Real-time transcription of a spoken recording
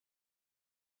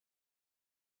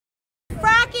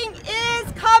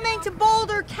to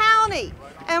Boulder County,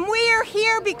 and we are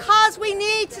here because we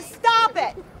need to stop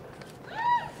it.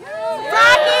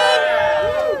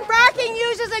 Fracking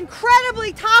uses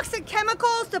incredibly toxic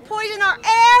chemicals to poison our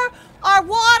air, our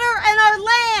water, and our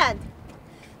land.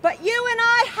 But you and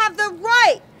I have the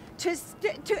right to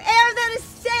air that is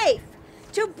safe,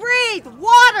 to breathe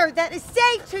water that is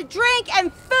safe to drink,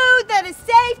 and food that is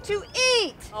safe to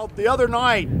eat. The other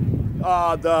night,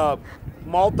 the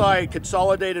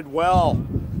multi-consolidated well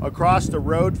across the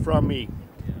road from me,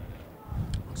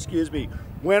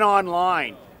 went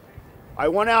online. I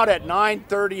went out at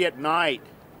 9:30 at night,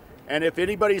 and if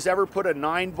anybody's ever put a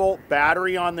 9-volt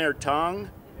battery on their tongue,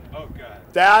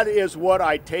 that is what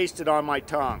I tasted on my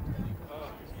tongue.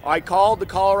 I called the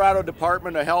Colorado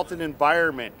Department of Health and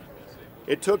Environment.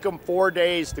 It took them 4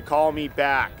 days to call me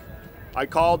back. I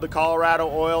called the Colorado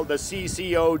Oil, the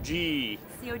CCOG.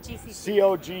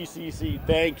 COGCC,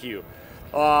 thank you.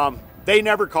 They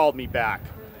never called me back.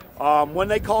 When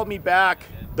they called me back,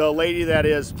 the lady that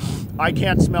is, I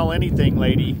can't smell anything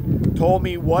lady, told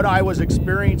me what I was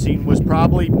experiencing was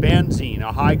probably benzene,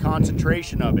 a high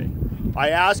concentration of it. I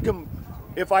asked him,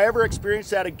 if I ever experience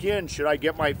that again, should I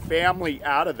get my family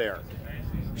out of there?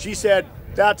 She said,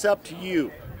 that's up to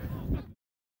you.